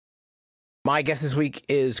My guest this week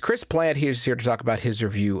is Chris Plante. He's here to talk about his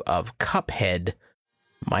review of Cuphead.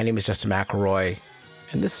 My name is Justin McElroy,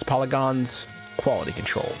 and this is Polygon's Quality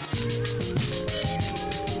Control.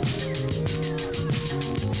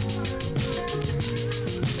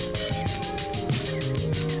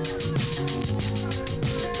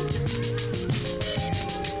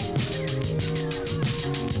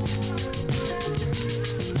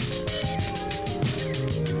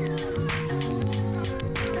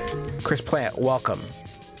 Chris Plante, welcome.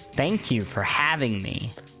 Thank you for having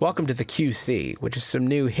me. Welcome to the QC, which is some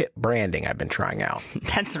new hip branding I've been trying out.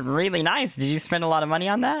 That's really nice. Did you spend a lot of money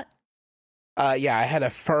on that? Yeah, I had a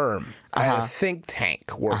firm. I had a think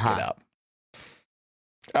tank work it up.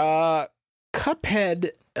 Cuphead,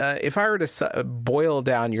 if I were to boil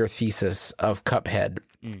down your thesis of Cuphead,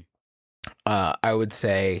 I would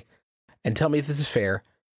say, and tell me if this is fair,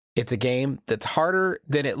 it's a game that's harder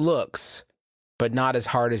than it looks, but not as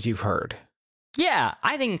hard as you've heard. Yeah,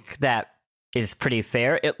 I think that is pretty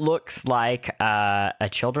fair. It looks like a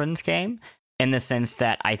children's game in the sense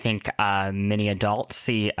that I think many adults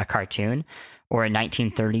see a cartoon or a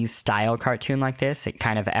 1930s style cartoon like this. It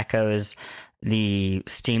kind of echoes the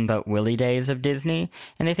Steamboat Willie days of Disney,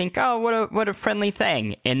 and they think, oh, what a friendly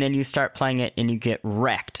thing. And then you start playing it and you get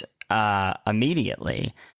wrecked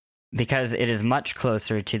immediately because it is much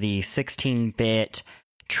closer to the 16-bit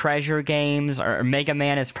treasure games, or Mega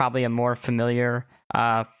Man is probably a more familiar,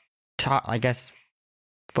 focus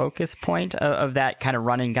point of that kind of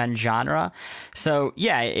run and gun genre. So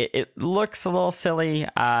yeah, it looks a little silly.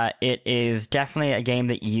 It is definitely a game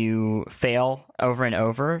that you fail over and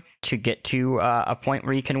over to get to a point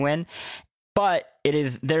where you can win. But it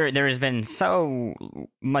is there has been so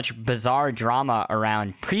much bizarre drama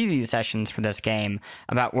around preview sessions for this game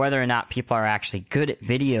about whether or not people are actually good at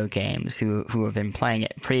video games who have been playing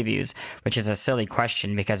it previews, which is a silly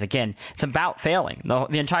question because, again, it's about failing.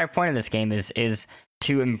 The entire point of this game is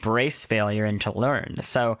to embrace failure and to learn.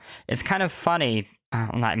 So it's kind of funny.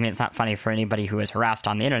 It's not funny for anybody who is harassed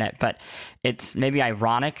on the internet, but it's maybe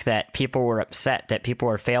ironic that people were upset that people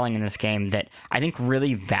were failing in this game that I think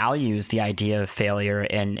really values the idea of failure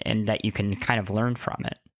and that you can kind of learn from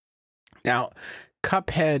it. Now,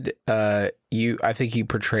 Cuphead, I think you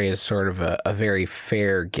portray as sort of a very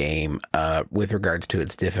fair game with regards to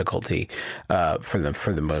its difficulty for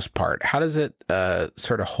the most part. How does it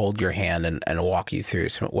sort of hold your hand and walk you through?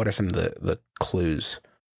 What are some of the clues?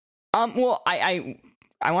 Well, I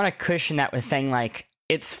want to cushion that with saying, like,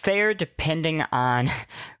 it's fair depending on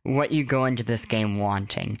what you go into this game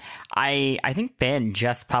wanting. I think Ben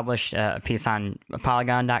just published a piece on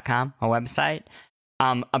Polygon.com, a website,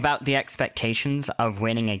 about the expectations of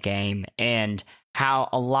winning a game and how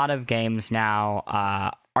a lot of games now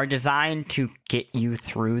are designed to get you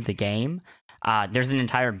through the game. There's an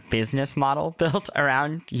entire business model built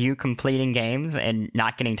around you completing games and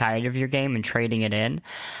not getting tired of your game and trading it in.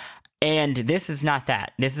 And this is not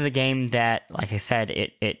that. This is a game that, like I said,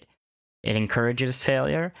 it encourages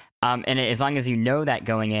failure. And as long as you know that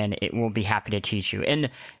going in, it will be happy to teach you. And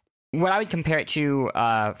what I would compare it to,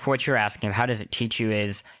 for what you're asking, how does it teach you,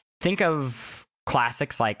 is think of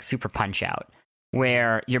classics like Super Punch-Out,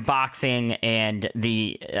 where you're boxing and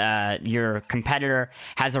your competitor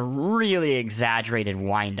has a really exaggerated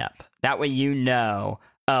wind-up. That way you know,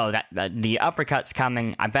 oh, that the uppercut's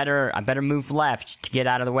coming. I better move left to get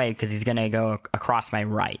out of the way because he's going to go across my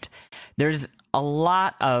right. There's a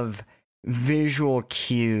lot of visual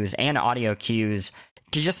cues and audio cues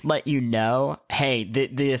to just let you know, hey,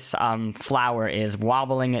 this flower is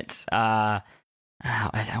wobbling its what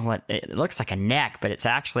it looks like a neck, but it's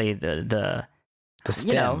actually the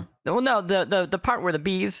stem. The part where the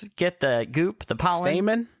bees get the goop, the pollen.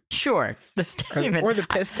 Stamen? Sure, the stamen. Or the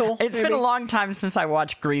pistil. It's been a long time since I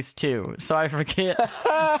watched Grease 2, so I forget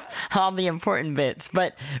all the important bits.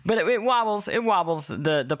 But it wobbles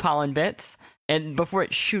the pollen bits, and before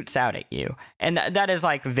it shoots out at you. And that is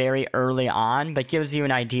like very early on, but gives you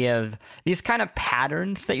an idea of these kind of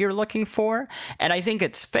patterns that you're looking for. And I think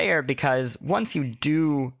it's fair because once you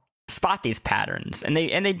do spot these patterns, and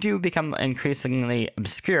they do become increasingly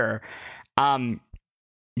obscure,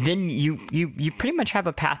 then you pretty much have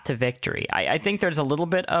a path to victory. I think there's a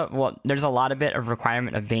lot of bit of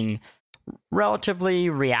requirement of being relatively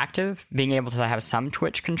reactive, being able to have some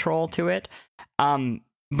twitch control to it.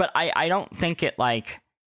 But I don't think it, like,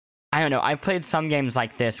 I don't know. I've played some games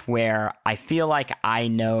like this where I feel like I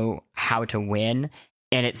know how to win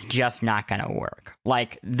and it's just not going to work.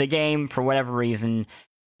 Like, the game, for whatever reason,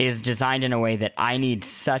 is designed in a way that I need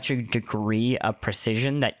such a degree of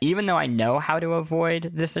precision that even though I know how to avoid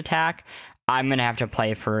this attack, I'm going to have to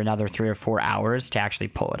play for another 3 or 4 hours to actually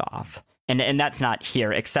pull it off. And that's not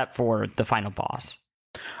here, except for the final boss.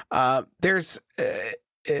 There's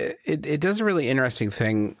it does a really interesting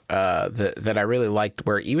thing that I really liked,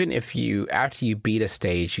 where even if after you beat a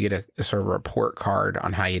stage, you get a sort of report card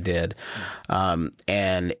on how you did,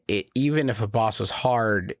 and even if a boss was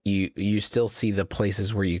hard, you still see the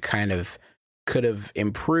places where you kind of could have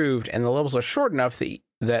improved, and the levels are short enough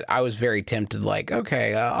that I was very tempted, like,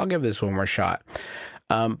 okay, I'll give this one more shot.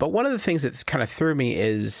 But one of the things that kind of threw me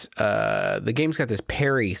is the game's got this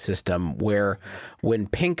parry system where when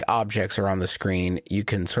pink objects are on the screen, you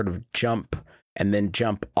can sort of jump and then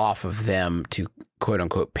jump off of them to quote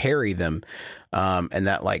unquote parry them. And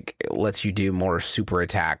that like lets you do more super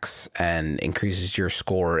attacks and increases your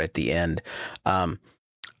score at the end.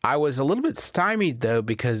 I was a little bit stymied, though,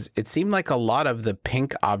 because it seemed like a lot of the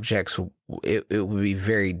pink objects, it would be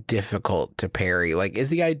very difficult to parry. Like, is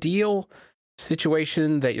the ideal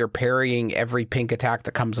situation that you're parrying every pink attack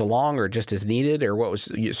that comes along, or just as needed, or what was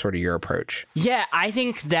sort of your approach? Yeah, I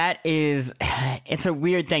think that is, it's a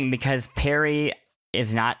weird thing because parry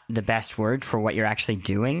is not the best word for what you're actually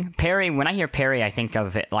doing. Parry, when I hear parry, I think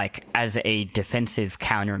of it like as a defensive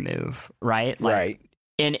counter move, right? Like, right.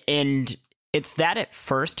 And it's that at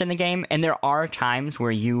first in the game, and there are times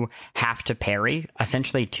where you have to parry,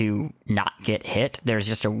 essentially to not get hit. There's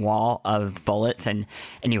just a wall of bullets, and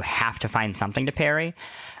you have to find something to parry.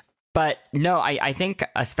 But no, I think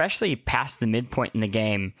especially past the midpoint in the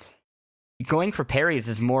game, going for parries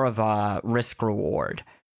is more of a risk-reward.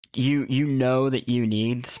 You know that you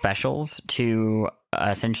need specials to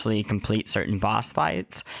essentially complete certain boss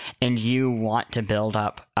fights, and you want to build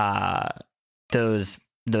up those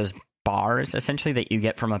bars essentially that you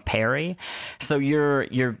get from a parry. So you're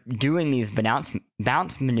doing these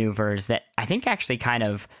bounce maneuvers that I think actually kind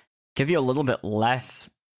of give you a little bit less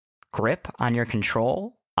grip on your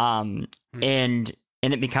control. And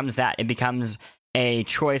it becomes a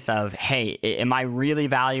choice of, hey, am I really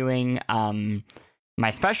valuing my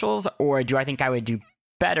specials, or do I think I would do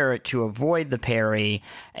better to avoid the parry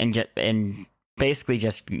and basically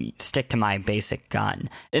just stick to my basic gun.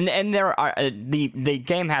 And there are the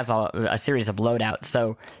game has a series of loadouts,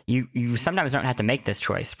 so you sometimes don't have to make this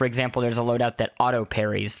choice. For example, there's a loadout that auto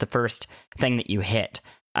parries the first thing that you hit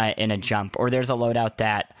in a jump, or there's a loadout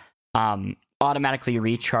that automatically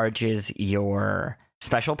recharges your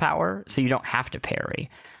special power, so you don't have to parry.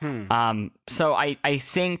 So I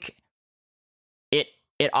think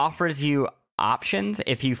it offers you options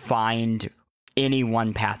if you find any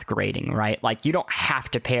one path grading, right? Like, you don't have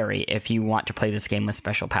to parry if you want to play this game with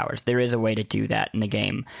special powers. There is a way to do that in the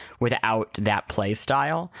game without that play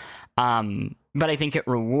style. But I think it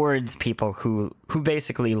rewards people who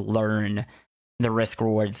basically learn the risk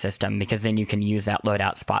reward system, because then you can use that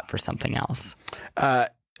loadout spot for something else.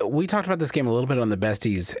 We talked about this game a little bit on the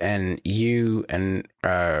Besties, and you and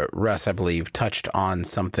Russ, I believe, touched on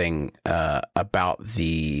something about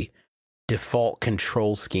the default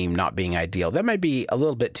control scheme not being ideal. That might be a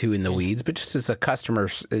little bit too in the weeds, but just as a customer,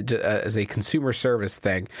 as a consumer service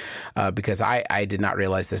thing, because I did not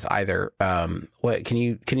realize this either. What can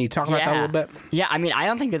you talk about that a little bit? Yeah, I mean, I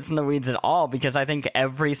don't think it's in the weeds at all, because I think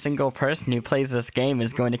every single person who plays this game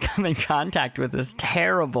is going to come in contact with this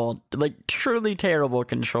terrible, like truly terrible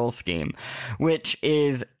control scheme, which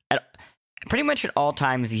is pretty much at all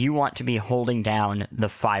times you want to be holding down the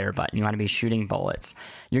fire button. You want to be shooting bullets.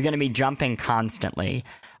 You're going to be jumping constantly.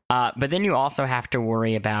 But then you also have to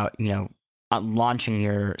worry about, launching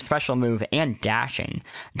your special move and dashing.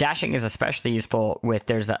 Dashing is especially useful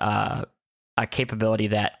there's a capability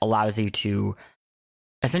that allows you to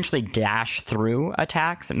essentially dash through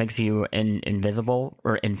attacks. It makes you invisible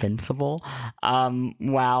or invincible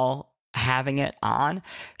while having it on.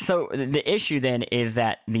 So the issue then is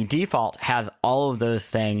that the default has all of those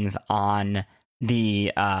things on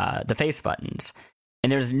the face buttons,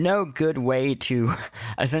 and there's no good way to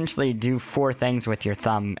essentially do 4 things with your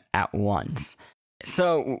thumb at once.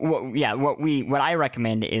 So what I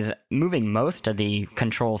recommend is moving most of the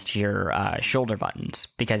controls to your shoulder buttons,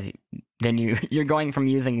 because then you're going from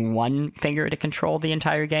using one finger to control the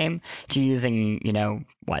entire game to using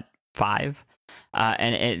 5.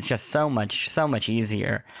 And it's just so much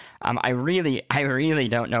easier. I really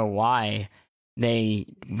don't know why they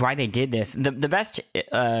did this. The best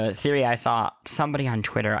theory I saw, somebody on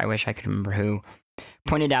Twitter, I wish I could remember who,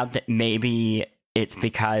 pointed out that maybe it's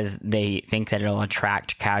because they think that it'll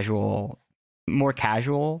attract more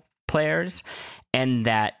casual players, and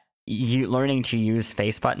that learning to use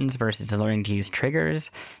face buttons versus learning to use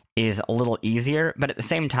triggers is a little easier. But at the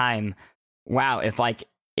same time, wow,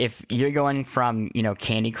 if you're going from,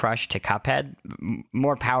 Candy Crush to Cuphead,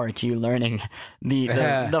 more power to you learning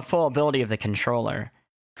the full ability of the controller.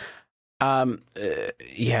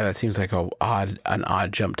 Yeah, that seems like an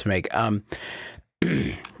odd jump to make.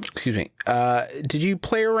 Excuse me. Did you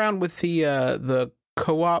play around with the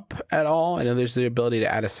co-op at all? I know there's the ability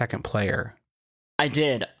to add a second player. I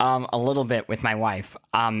did a little bit with my wife,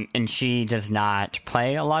 and she does not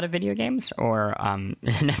play a lot of video games or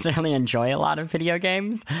necessarily enjoy a lot of video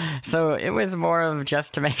games. So it was more of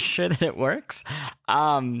just to make sure that it works.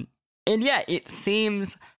 And yeah, it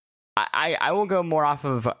seems I will go more off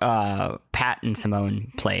of Pat and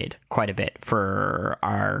Simone played quite a bit for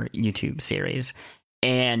our YouTube series,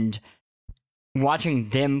 and watching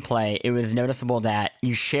them play, it was noticeable that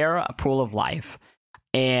you share a pool of life.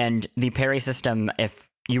 And the parry system, if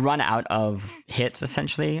you run out of hits,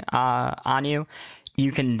 essentially, on you,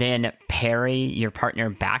 you can then parry your partner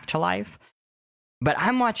back to life. But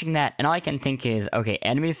I'm watching that, and all I can think is, okay,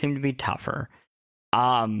 enemies seem to be tougher.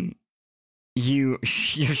 You're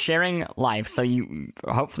sharing life, so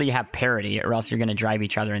hopefully you have parity, or else you're going to drive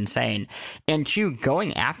each other insane. And two,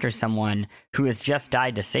 going after someone who has just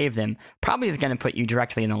died to save them probably is going to put you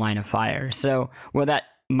directly in the line of fire. So, well, that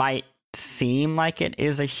might seem like it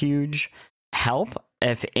is a huge help.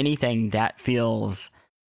 If anything, that feels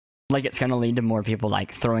like it's going to lead to more people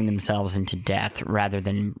like throwing themselves into death rather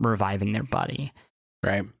than reviving their buddy.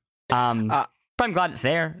 Right. But I'm glad it's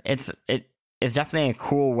there. It is definitely a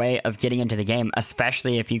cool way of getting into the game,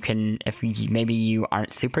 especially if maybe you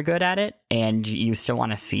aren't super good at it and you still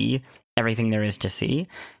want to see everything there is to see.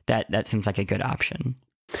 That seems like a good option.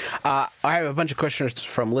 I have a bunch of questions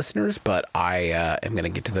from listeners, but I am going to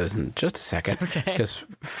get to those in just a second. Because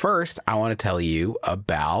first, I want to tell you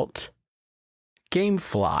about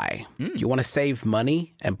GameFly. Do you want to save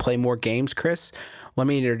money and play more games, Chris? Let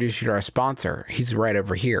me introduce you to our sponsor. He's right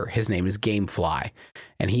over here. His name is GameFly,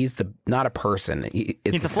 and he's not a person.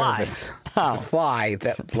 It's a fly. Service. Oh. It's a fly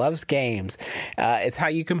that loves games. It's how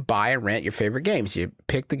you can buy and rent your favorite games. You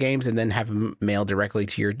pick the games and then have them mailed directly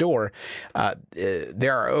to your door.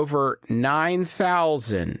 There are over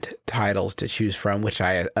 9,000 titles to choose from, which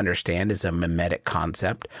I understand is a mimetic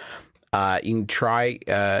concept. You can try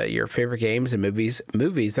your favorite games and movies.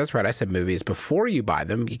 That's right, I said movies. Before you buy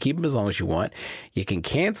them, you keep them as long as you want. You can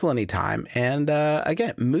cancel anytime. And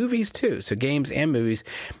again, movies too. So games and movies.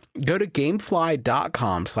 Go to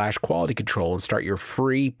gamefly.com/quality control and start your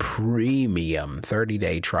free premium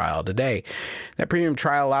 30-day trial today. That premium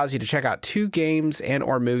trial allows you to check out 2 games and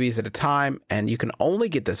or movies at a time. And you can only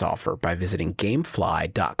get this offer by visiting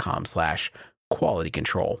gamefly.com/quality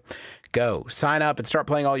control. Go sign up and start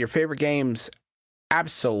playing all your favorite games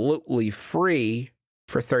absolutely free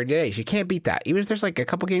for 30 days. You can't beat that. Even if there's like a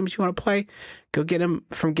couple games you want to play, go get them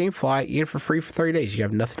from GameFly. You get it for free for 30 days. You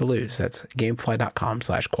have nothing to lose. That's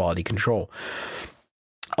gamefly.com/quality control.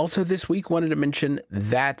 Also this week, wanted to mention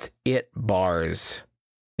That's It bars.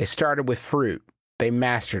 They started with fruit. They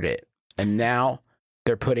mastered it. And now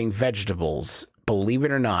they're putting vegetables. Believe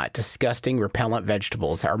it or not, disgusting, repellent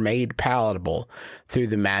vegetables are made palatable through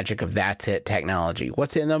the magic of That's It technology.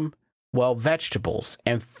 What's in them? Well, vegetables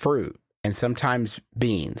and fruit and sometimes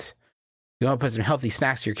beans. You want to put some healthy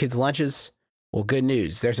snacks to your kids' lunches? Well, good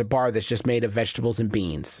news. There's a bar that's just made of vegetables and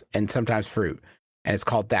beans and sometimes fruit, and it's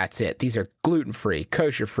called That's It. These are gluten-free,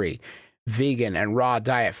 kosher-free, vegan, and raw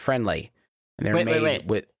diet friendly. And they're made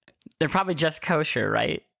with... They're probably just kosher,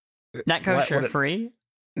 right? Not kosher-free?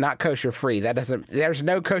 Not kosher free. There's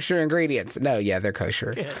no kosher ingredients. No, yeah, they're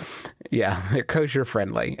kosher. Yeah, they're kosher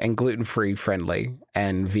friendly and gluten free friendly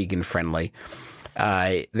and vegan friendly.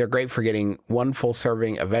 They're great for getting 1 full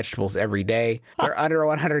serving of vegetables every day. They're under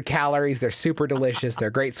 100 calories. They're super delicious. They're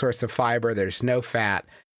a great source of fiber. There's no fat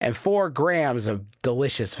and 4 grams of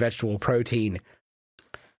delicious vegetable protein.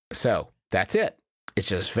 So that's it. It's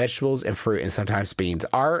just vegetables and fruit and sometimes beans.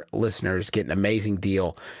 Our listeners get an amazing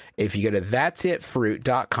deal. If you go to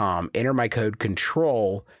that'sitfruit.com, enter my code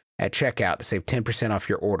CONTROL at checkout to save 10% off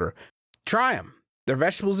your order. Try them. They're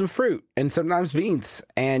vegetables and fruit and sometimes beans.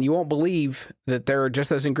 And you won't believe that they're just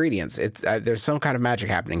those ingredients. There's some kind of magic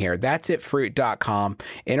happening here. That'sitfruit.com,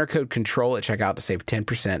 enter code CONTROL at checkout to save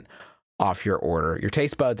 10% off your order. Your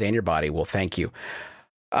taste buds and your body will thank you.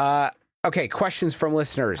 Okay, questions from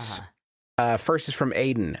listeners. First is from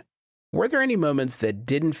Aiden. Were there any moments that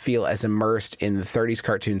didn't feel as immersed in the 30s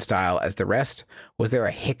cartoon style as the rest? Was there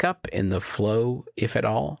a hiccup in the flow, if at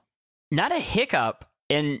all? Not a hiccup,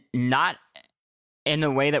 and not in the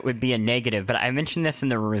way that would be a negative, but I mentioned this in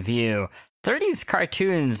the review. 30s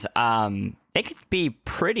cartoons, they could be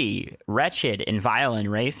pretty wretched and vile and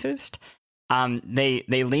racist.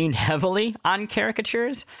 They leaned heavily on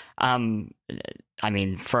caricatures. I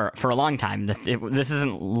mean, for a long time, this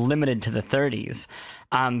isn't limited to the 30s.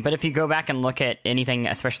 But if you go back and look at anything,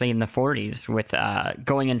 especially in the 40s, with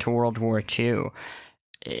going into World War II,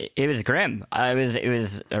 it was grim. It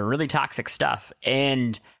was really toxic stuff,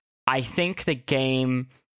 and I think the game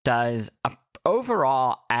does a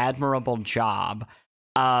overall admirable job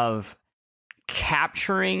of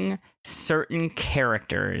capturing certain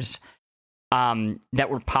characters that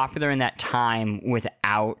were popular in that time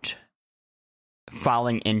without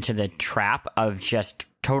falling into the trap of just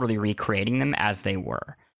totally recreating them as they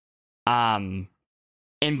were. And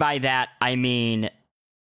by that, I mean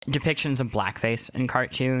depictions of blackface in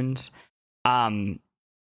cartoons.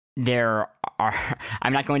 There are,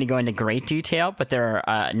 I'm not going to go into great detail, but there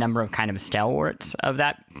are a number of kind of stalwarts of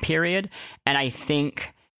that period. And I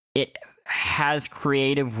think it has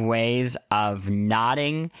creative ways of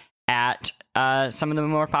nodding at some of the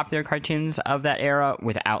more popular cartoons of that era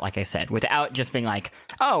without, like I said, without just being like,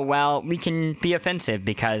 oh, well, we can be offensive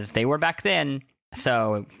because they were back then,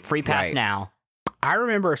 so free pass now. I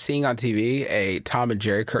remember seeing on TV a Tom and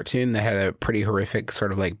Jerry cartoon that had a pretty horrific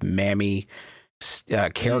sort of like mammy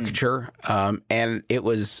caricature, and it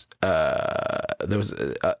was there was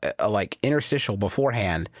a like interstitial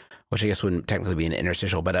beforehand, which I guess wouldn't technically be an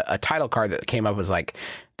interstitial, but a title card that came up was like,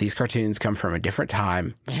 these cartoons come from a different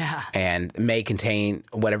time, and may contain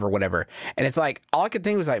whatever. And it's like, all I could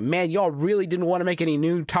think was like, man, y'all really didn't want to make any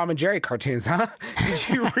new Tom and Jerry cartoons, huh? Did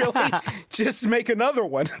you really just make another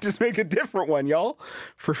one? Just make a different one, y'all,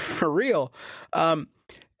 for real.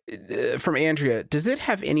 From Andrea, does it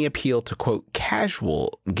have any appeal to, quote,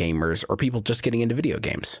 casual gamers or people just getting into video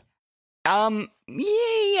games?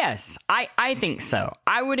 Yes, I think so.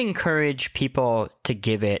 I would encourage people to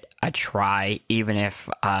give it a try, even if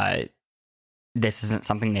this isn't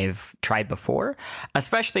something they've tried before.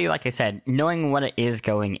 Especially, like I said, knowing what it is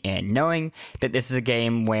going in, knowing that this is a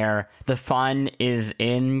game where the fun is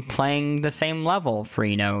in playing the same level for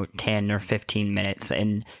 10 or 15 minutes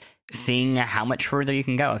and seeing how much further you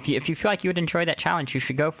can go. If you feel like you would enjoy that challenge, you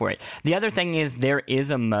should go for it. The other thing is there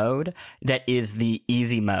is a mode that is the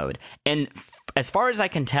easy mode. And as far as I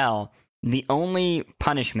can tell, the only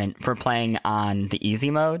punishment for playing on the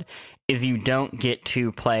easy mode is you don't get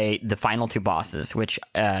to play the final two bosses, which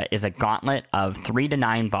is a gauntlet of 3 to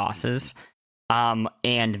 9 bosses, and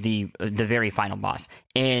the very final boss.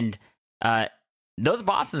 And those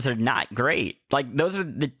bosses are not great. Like those are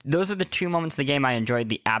the two moments of the game I enjoyed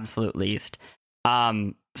the absolute least.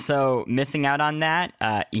 So missing out on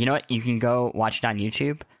that, you know what? You can go watch it on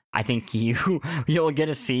YouTube. I think you'll get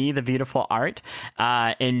to see the beautiful art,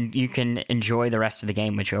 and you can enjoy the rest of the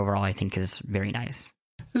game, which overall I think is very nice.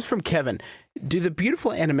 This is from Kevin. Do the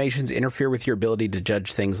beautiful animations interfere with your ability to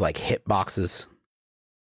judge things like hitboxes?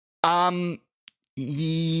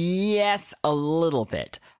 Yes, a little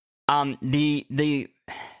bit. The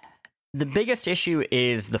biggest issue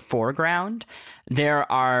is the foreground.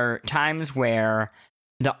 There are times where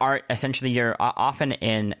the art, essentially, you're often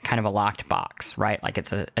in kind of a locked box, right? Like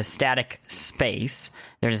it's a static space.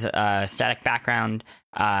 There's a static background,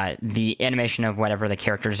 the animation of whatever the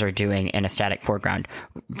characters are doing in a static foreground,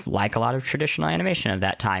 like a lot of traditional animation of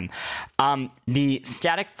that time. The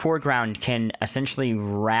static foreground can essentially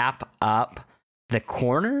wrap up the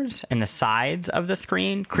corners and the sides of the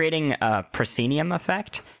screen, creating a proscenium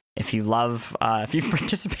effect. If you've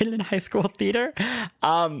participated in high school theater,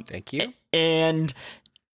 thank you. And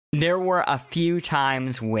there were a few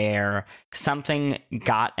times where something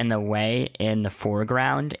got in the way in the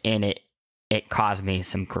foreground, and it caused me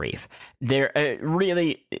some grief. I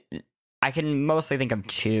can mostly think of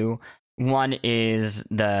two. One is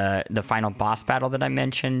the final boss battle that I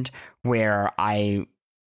mentioned, where I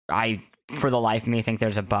for the life of me think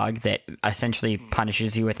there's a bug that essentially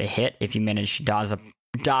punishes you with a hit if you manage to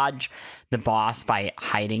dodge the boss by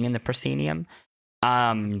hiding in the proscenium.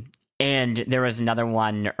 And there was another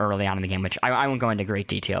one early on in the game, which I won't go into great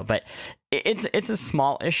detail, but it's a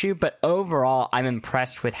small issue. But overall, I'm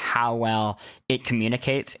impressed with how well it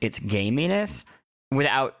communicates its gaminess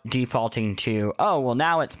without defaulting to, oh, well,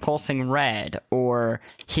 now it's pulsing red, or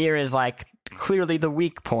here is like clearly the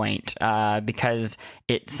weak point, because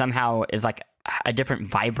it somehow is like a different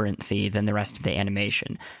vibrancy than the rest of the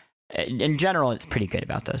animation. In general, it's pretty good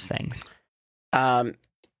about those things. The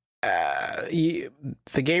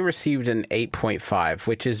game received an 8.5,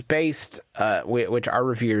 which is based, which our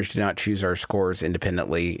reviewers do not choose our scores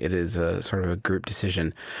independently. It is a sort of a group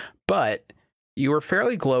decision. But you were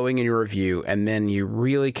fairly glowing in your review, and then you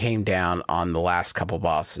really came down on the last couple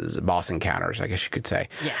boss encounters, I guess you could say.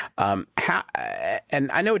 Yeah.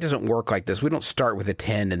 And I know it doesn't work like this. We don't start with a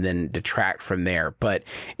 10 and then detract from there, but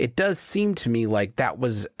it does seem to me like that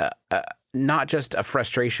was not just a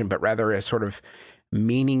frustration, but rather a sort of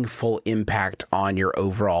meaningful impact on your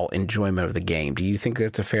overall enjoyment of the game. Do you think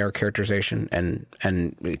that's a fair characterization? And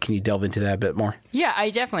can you delve into that a bit more? Yeah, I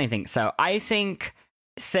definitely think so. I think,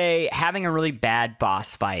 say, having a really bad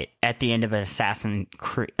boss fight at the end of an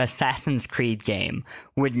Assassin's Creed game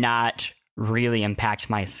would not really impact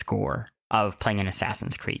my score of playing an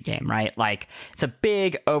Assassin's Creed game, right? Like, it's a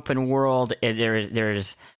big open world.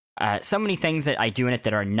 There's so many things that I do in it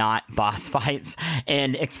that are not boss fights,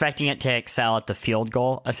 and expecting it to excel at the field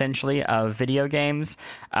goal, essentially, of video games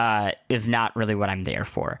is not really what I'm there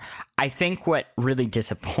for. I think what really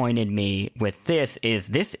disappointed me with this is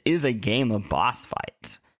a game of boss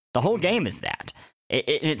fights. The whole game is that.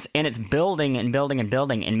 It's building and building and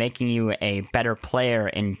building and making you a better player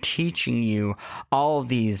and teaching you all of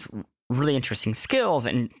these really interesting skills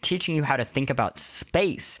and teaching you how to think about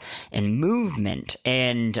space and movement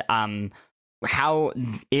and how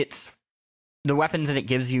it's the weapons that it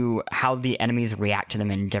gives you, how the enemies react to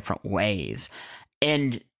them in different ways.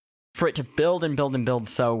 And for it to build and build and build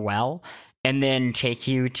so well and then take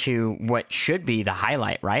you to what should be the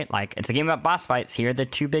highlight, right? Like, it's a game about boss fights. Here are the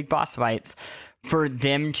two big boss fights. For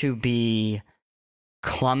them to be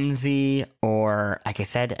clumsy, or, like I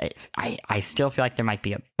said, I still feel like there might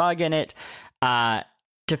be a bug in it. To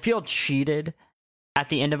feel cheated at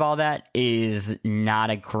the end of all that is not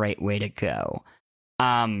a great way to go.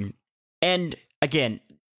 And again,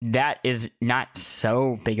 that is not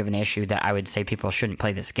so big of an issue that I would say people shouldn't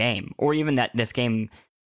play this game, or even that this game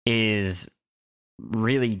is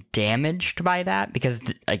really damaged by that, because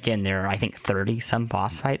again, there are, I think, 30 some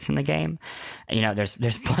boss fights in the game. You know,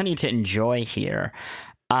 there's plenty to enjoy here.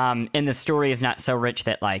 And the story is not so rich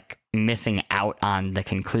that, like, missing out on the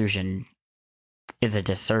conclusion is a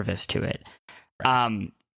disservice to it.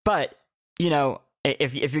 Right. But, you know,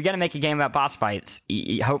 if you're going to make a game about boss fights,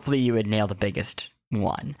 hopefully you would nail the biggest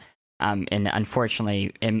one. And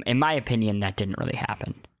unfortunately, in my opinion, that didn't really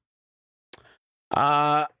happen.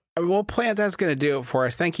 Well, Plante, that's going to do it for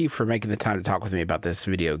us. Thank you for making the time to talk with me about this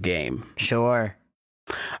video game. Sure.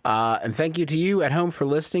 And thank you to you at home for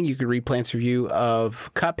listening. You can read Plante's review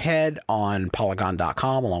of Cuphead on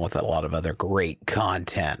Polygon.com, along with a lot of other great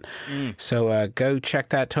content. So go check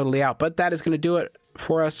that totally out. But that is going to do it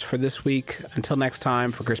for us for this week. Until next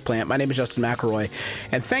time, for Chris Plante, my name is Justin McElroy,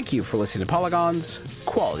 and thank you for listening to Polygon's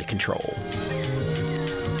Quality Control.